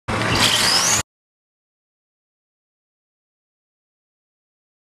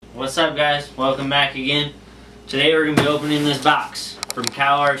What's up, guys? Welcome back again. Today we're going to be opening this box from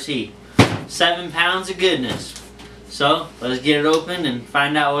Cow RC. 7 pounds of goodness. So let's get it open and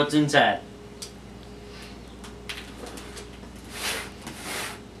find out what's inside.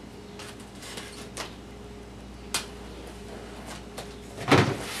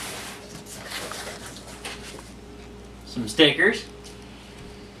 Some stickers.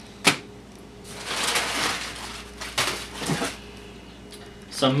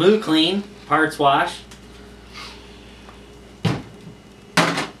 Some Moooo Clean parts wash.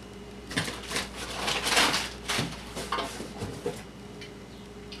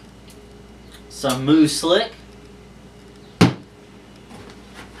 Some Moooo Slick.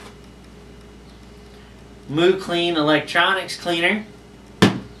 Moooo Clean electronics cleaner.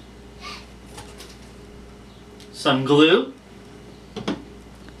 Some glue.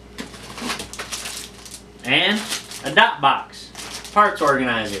 And a dot box parts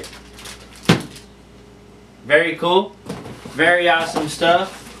organizer. Very cool. Very awesome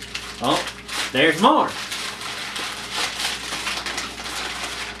stuff. Oh, there's more.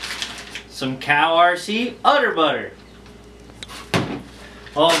 Some Cow RC udder butter.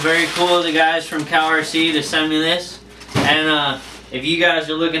 Oh, very cool of the guys from Cow RC to send me this. And if you guys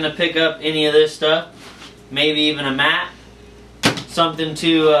are looking to pick up any of this stuff, maybe even a mat, something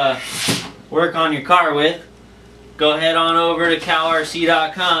to work on your car with, go ahead on over to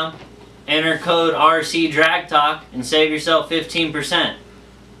cowrc.com, enter code RCDragTalk, and save yourself 15%.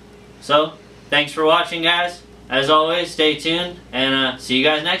 So, thanks for watching, guys. As always, stay tuned, and see you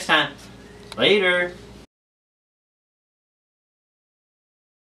guys next time. Later.